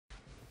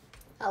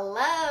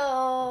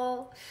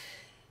Hello.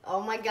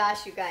 Oh my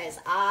gosh, you guys.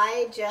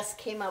 I just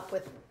came up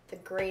with the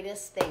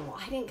greatest thing. Well,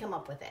 I didn't come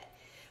up with it,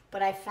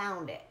 but I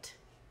found it.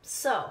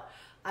 So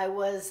I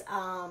was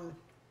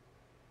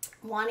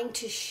wanting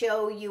to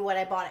show you what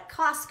I bought at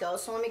Costco.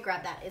 So let me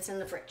grab that. It's in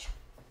the fridge.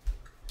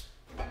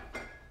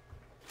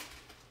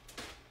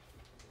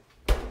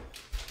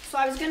 So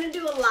I was going to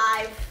do a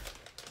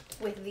live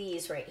with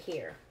these right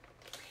here.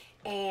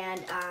 And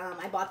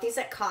I bought these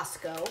at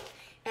Costco.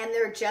 And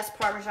they're just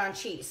Parmesan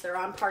cheese. They're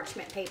on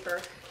parchment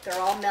paper. They're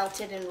all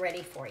melted and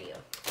ready for you.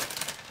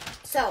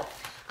 So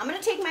I'm going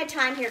to take my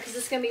time here because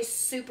it's going to be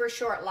super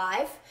short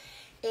live.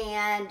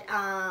 And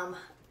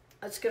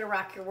it's going to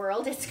rock your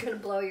world. It's going to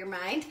blow your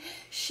mind.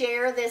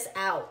 Share this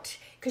out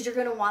because you're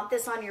going to want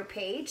this on your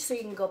page so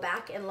you can go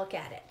back and look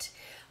at it.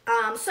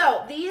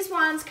 So these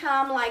ones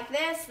come like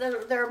this.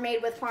 They're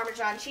made with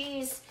Parmesan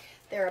cheese.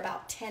 They're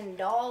about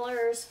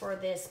 $10 for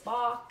this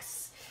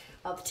box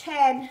of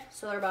 10,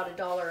 so they're about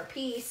 $1 a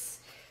piece,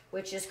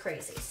 which is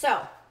crazy.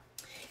 So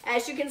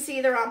as you can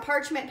see, they're on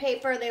parchment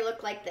paper. They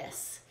look like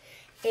this,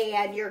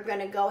 and you're going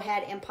to go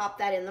ahead and pop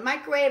that in the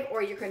microwave,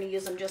 or you're going to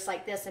use them just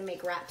like this and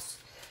make wraps.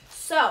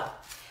 So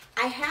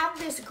I have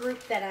this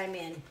group that I'm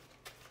in,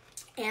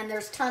 and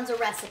there's tons of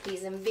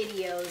recipes and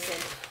videos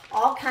and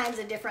all kinds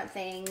of different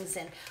things.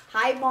 And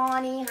hi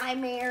Bonnie, hi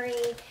Mary.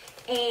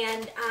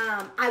 And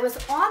I was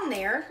on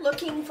there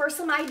looking for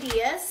some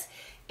ideas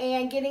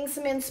and getting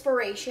some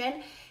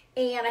inspiration,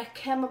 and I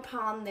came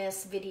upon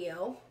this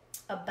video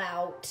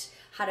about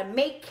how to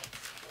make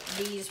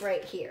these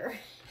right here.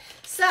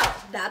 So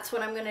that's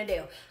what I'm gonna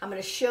do. I'm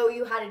gonna show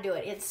you how to do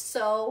it. It's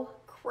so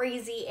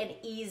crazy and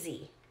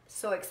easy.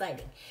 So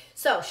exciting.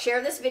 So share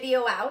this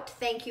video out,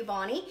 thank you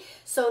Bonnie,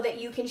 so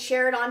that you can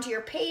share it onto your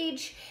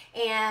page,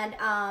 and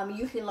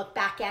you can look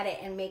back at it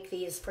and make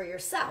these for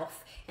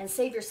yourself and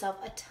save yourself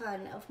a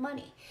ton of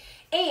money.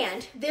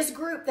 And this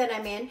group that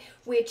I'm in,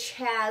 which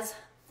has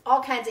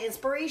all kinds of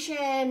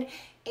inspiration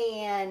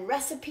and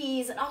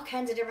recipes and all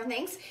kinds of different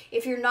things.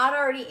 If you're not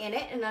already in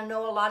it, and I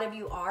know a lot of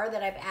you are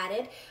that I've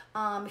added,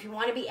 if you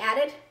want to be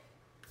added,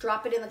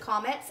 drop it in the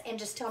comments and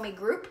just tell me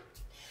group.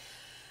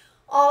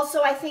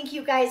 Also, I think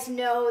you guys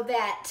know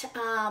that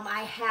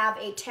I have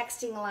a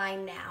texting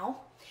line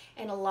now,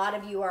 and a lot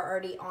of you are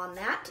already on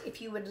that.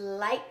 If you would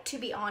like to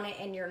be on it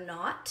and you're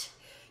not,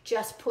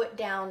 just put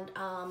down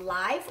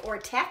live or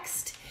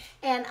text,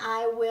 and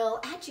I will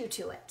add you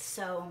to it.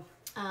 So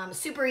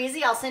super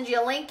easy. I'll send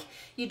you a link.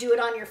 You do it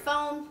on your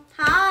phone.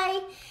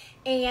 Hi.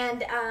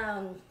 And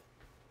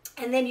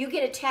then you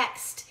get a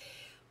text.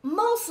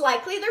 Most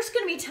likely, there's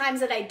going to be times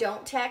that I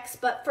don't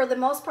text, but for the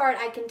most part,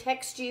 I can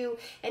text you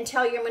and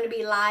tell you I'm going to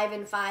be live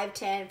in 5,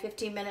 10,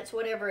 15 minutes,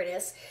 whatever it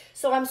is.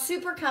 So I'm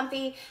super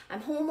comfy.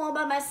 I'm home all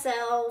by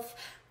myself.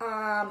 And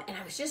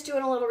I was just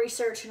doing a little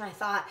research, and I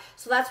thought,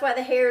 so that's why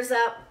the hair's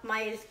up,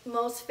 my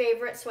most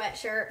favorite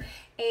sweatshirt,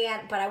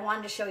 but I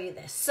wanted to show you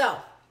this. So,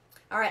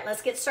 all right,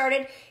 let's get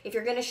started. If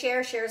you're gonna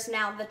share, share's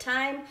now the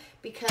time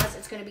because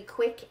it's gonna be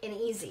quick and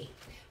easy.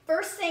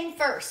 First thing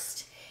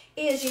first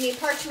is you need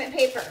parchment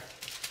paper.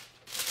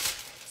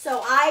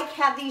 So I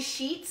have these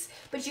sheets,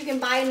 but you can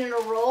buy it in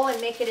a roll and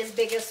make it as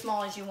big as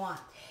small as you want.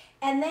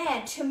 And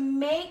then to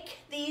make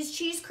these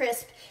cheese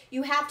crisp,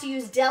 you have to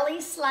use deli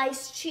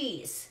sliced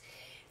cheese.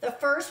 The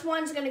first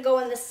one's gonna go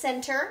in the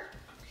center.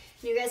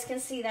 You guys can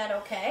see that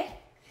okay.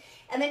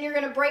 And then you're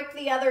gonna break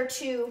the other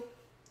two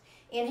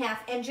in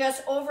half and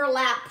just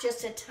overlap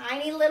just a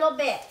tiny little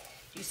bit.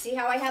 You see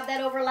how I have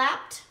that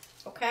overlapped?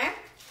 Okay.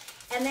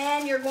 And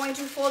then you're going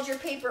to fold your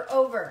paper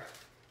over,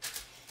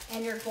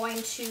 and you're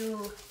going to,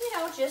 you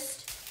know,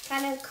 just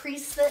kind of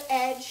crease the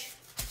edge.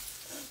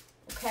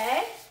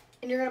 Okay.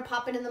 And you're gonna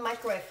pop it in the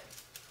microwave.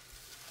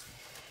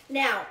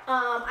 Now,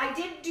 I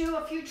did do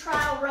a few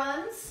trial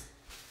runs.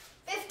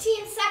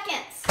 15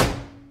 seconds.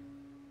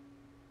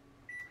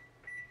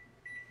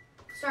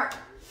 Start.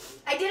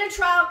 I did a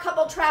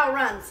couple trial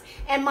runs,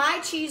 and my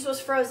cheese was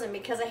frozen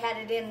because I had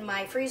it in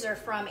my freezer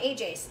from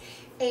AJ's.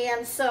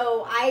 And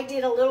so I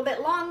did a little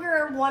bit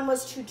longer. One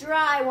was too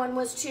dry, one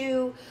was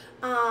too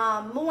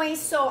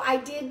moist. So I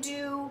did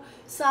do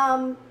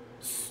some,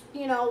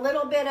 you know,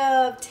 little bit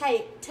of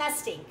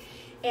testing.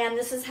 And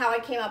this is how I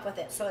came up with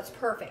it. So it's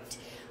perfect.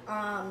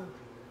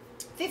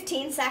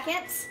 15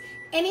 seconds.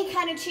 Any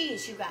kind of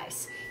cheese, you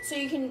guys. So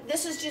you can,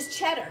 this is just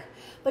cheddar,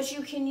 but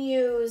you can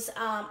use,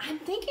 I'm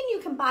thinking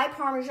you can buy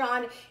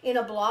Parmesan in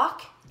a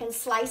block and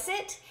slice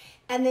it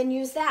and then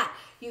use that.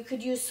 You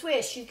could use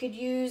Swiss, you could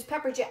use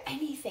pepper jack,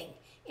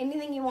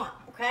 anything you want,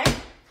 okay?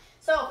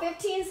 So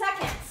 15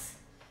 seconds,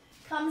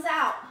 comes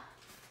out.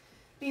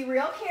 Be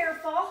real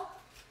careful,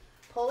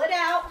 pull it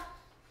out.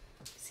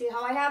 See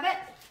how I have it?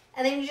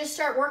 And then you just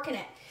start working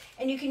it.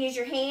 And you can use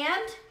your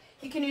hand,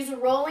 you can use a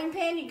rolling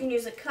pin, you can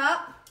use a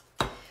cup.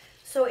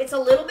 So it's a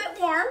little bit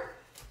warm,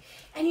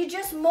 and you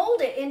just mold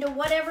it into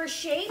whatever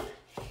shape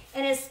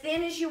and as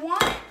thin as you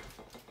want it.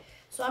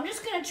 So I'm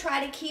just gonna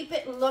try to keep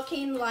it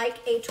looking like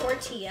a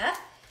tortilla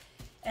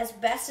as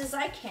best as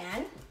I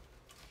can.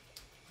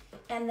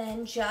 And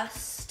then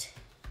just,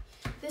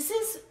 this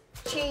is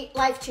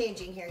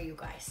life-changing here, you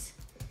guys.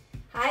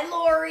 Hi,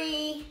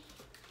 Lori.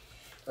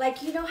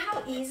 Like, you know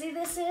how easy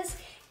this is?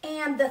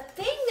 And the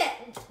thing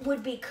that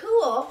would be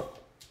cool,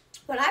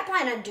 what I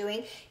plan on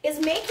doing, is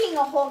making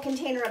a whole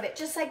container of it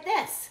just like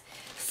this.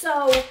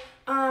 So,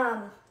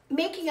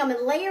 making them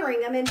and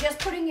layering them and just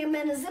putting them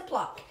in a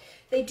Ziploc.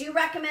 They do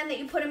recommend that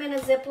you put them in a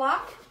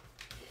Ziploc.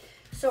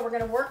 So we're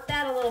going to work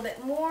that a little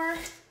bit more.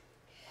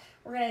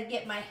 We're going to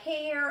get my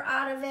hair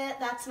out of it.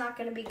 That's not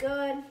going to be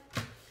good.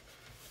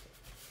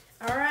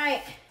 All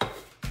right.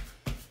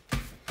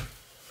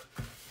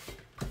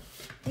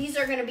 These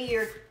are going to be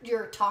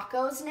your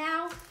tacos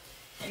now,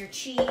 your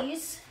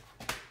cheese.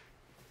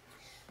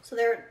 So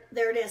there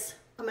it is.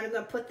 I'm going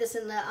to put this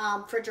in the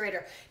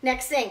refrigerator.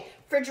 Next thing,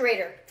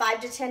 refrigerator,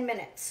 5 to 10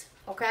 minutes,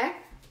 okay?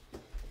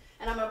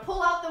 And I'm going to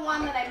pull out the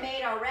one that I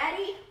made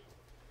already.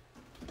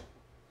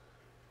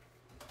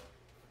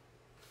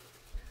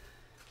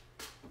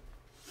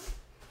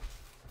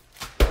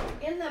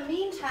 In the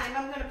meantime,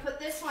 I'm going to put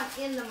this one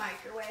in the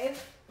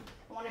microwave.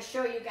 I want to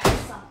show you guys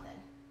something.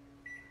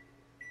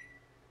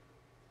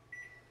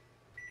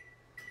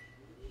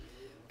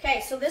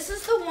 Okay, so this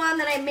is the one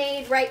that I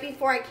made right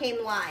before I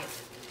came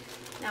live.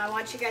 Now I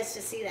want you guys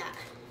to see that.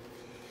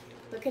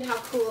 Look at how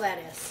cool that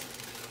is.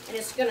 And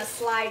it's gonna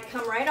slide,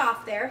 come right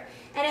off there.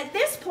 And at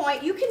this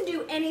point, you can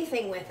do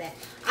anything with it.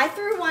 I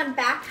threw one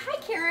back, hi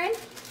Karen.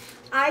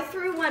 I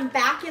threw one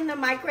back in the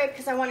microwave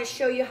because I want to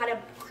show you how to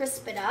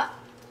crisp it up.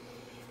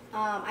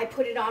 I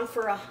put it on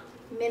for 1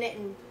 minute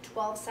and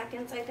 12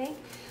 seconds, I think.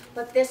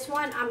 But this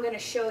one, I'm gonna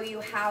show you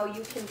how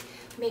you can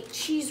make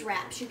cheese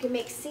wraps. You can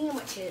make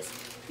sandwiches.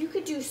 You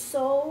could do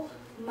so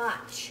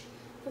much.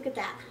 Look at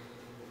that.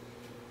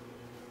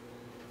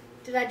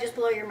 Did I just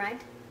blow your mind?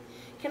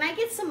 Can I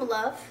get some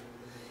love?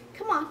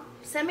 Come on,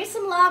 send me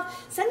some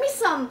love. Send me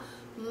some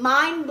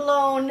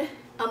mind-blown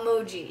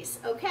emojis,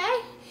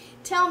 okay?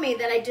 Tell me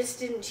that I just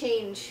didn't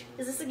change.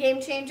 Is this a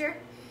game changer?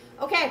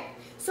 Okay,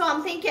 so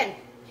I'm thinking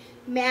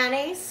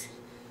mayonnaise,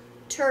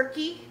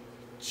 turkey,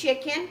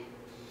 chicken,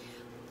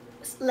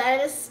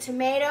 lettuce,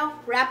 tomato,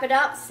 wrap it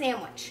up,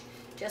 sandwich.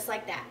 Just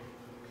like that.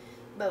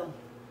 Boom.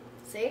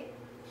 See?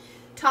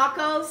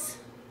 Tacos.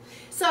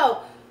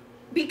 So,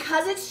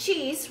 because it's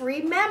cheese,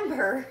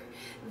 remember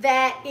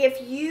that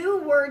if you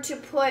were to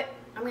put,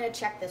 I'm going to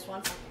check this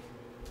one.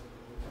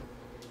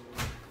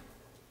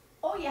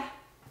 Oh yeah.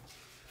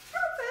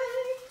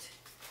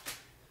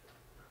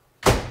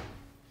 Perfect.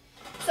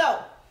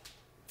 So,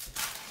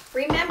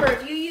 remember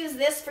if you use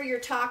this for your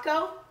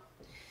taco,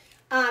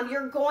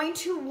 you're going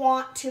to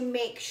want to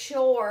make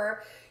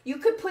sure, you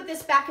could put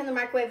this back in the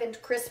microwave and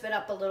crisp it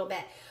up a little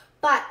bit.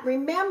 But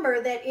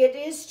remember that it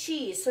is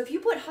cheese. So if you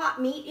put hot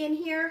meat in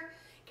here,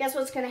 guess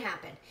what's going to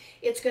happen?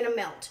 It's going to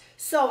melt.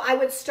 So I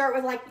would start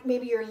with like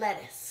maybe your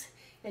lettuce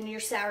and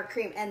your sour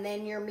cream and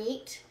then your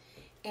meat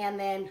and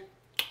then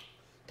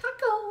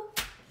taco.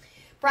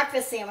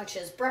 Breakfast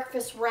sandwiches,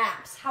 breakfast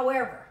wraps,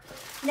 however.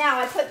 Now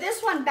I put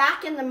this one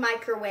back in the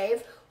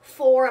microwave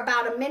for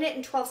about 1 minute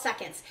and 12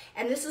 seconds.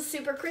 And this is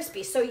super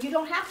crispy, so you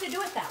don't have to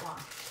do it that long.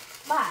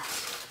 But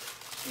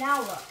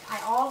now look,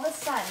 I all of a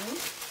sudden,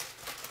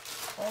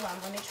 hold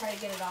on, let me try to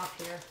get it off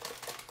here.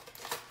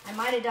 I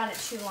might have done it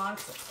too long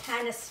because it's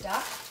kind of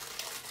stuck,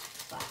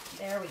 but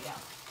there we go.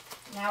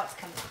 Now it's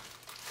coming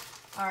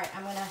off. All right,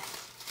 I'm gonna,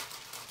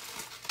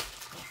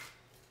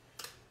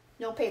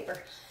 no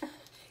paper.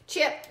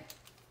 Chip.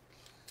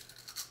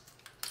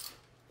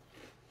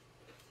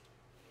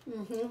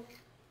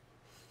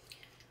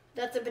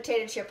 That's a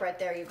potato chip right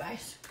there, you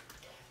guys.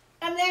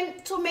 And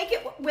then, so make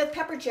it with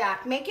pepper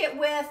jack, make it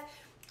with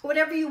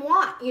whatever you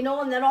want, you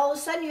know, and then all of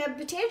a sudden you have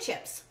potato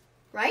chips,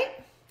 right?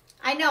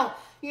 I know.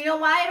 You know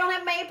why I don't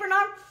have my apron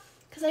on?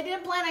 Because I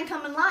didn't plan on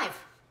coming live.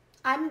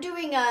 I'm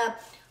doing a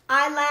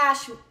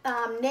eyelash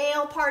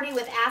nail party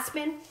with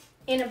Aspen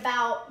in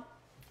about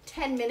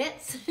 10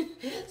 minutes.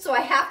 So I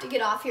have to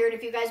get off here. And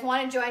if you guys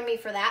want to join me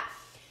for that,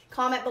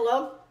 comment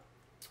below.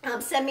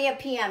 Send me a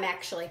PM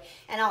actually,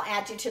 and I'll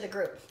add you to the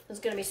group. It's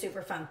going to be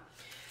super fun.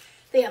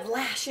 They have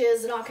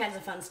lashes and all kinds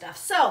of fun stuff.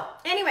 So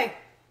anyway,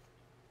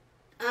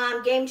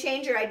 game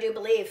changer, I do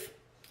believe.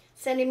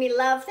 Sending me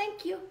love,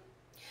 thank you.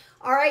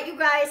 All right, you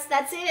guys,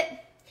 that's it.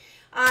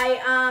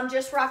 I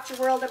just rocked your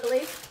world, I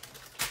believe.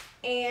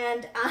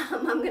 And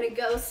I'm going to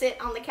go sit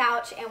on the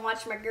couch and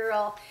watch my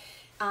girl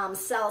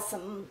sell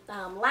some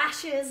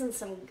lashes and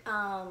some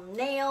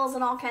nails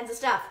and all kinds of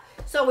stuff.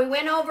 So we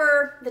went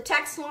over the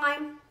text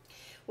line.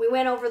 We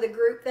went over the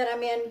group that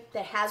I'm in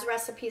that has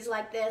recipes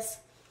like this.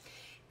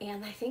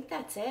 And I think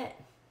that's it.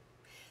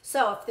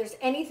 So if there's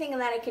anything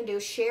that I can do,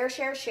 share,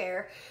 share,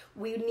 share.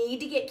 We need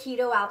to get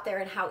keto out there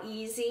and how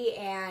easy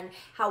and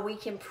how we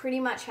can pretty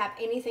much have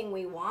anything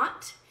we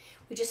want.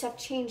 We just have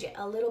to change it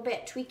a little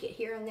bit, tweak it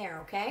here and there,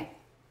 okay?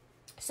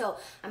 So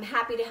I'm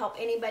happy to help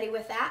anybody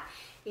with that.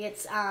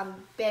 It's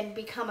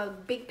become a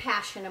big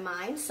passion of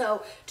mine.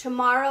 So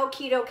tomorrow,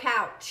 Keto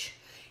Couch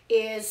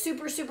is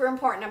super, super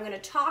important. I'm going to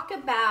talk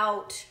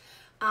about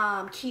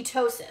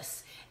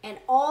ketosis and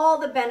all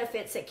the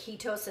benefits that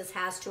ketosis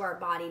has to our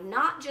body,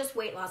 not just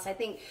weight loss. I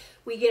think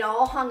we get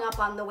all hung up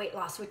on the weight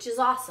loss, which is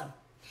awesome.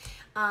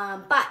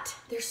 But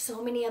there's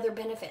so many other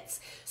benefits.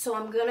 So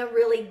I'm going to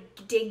really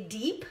dig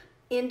deep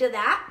into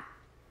that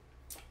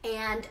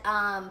and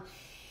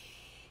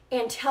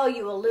tell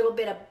you a little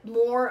bit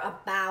more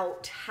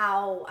about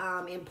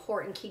how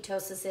important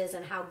ketosis is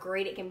and how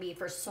great it can be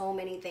for so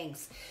many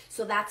things.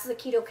 So that's the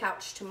Keto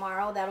Couch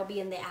tomorrow. That'll be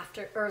in the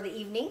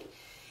evening.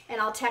 And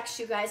I'll text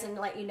you guys and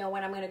let you know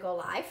when I'm going to go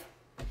live.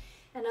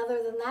 And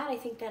other than that, I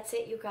think that's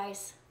it, you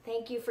guys.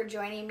 Thank you for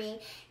joining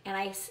me. And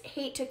I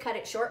hate to cut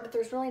it short, but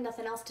there's really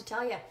nothing else to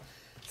tell you.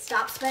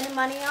 Stop spending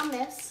money on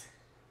this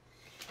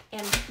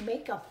and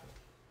make them.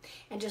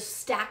 And just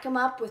stack them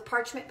up with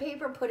parchment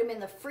paper, put them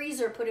in the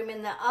freezer, put them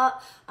in the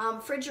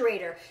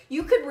refrigerator.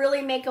 You could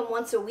really make them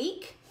once a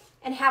week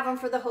and have them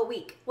for the whole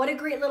week. What a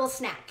great little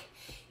snack.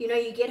 You know,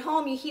 you get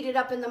home, you heat it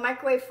up in the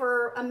microwave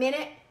for a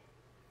minute,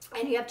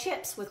 and you have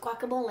chips with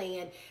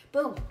guacamole, and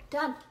boom,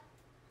 done.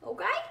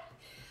 Okay?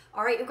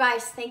 All right, you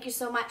guys, thank you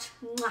so much.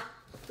 Mwah.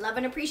 Love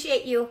and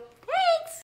appreciate you.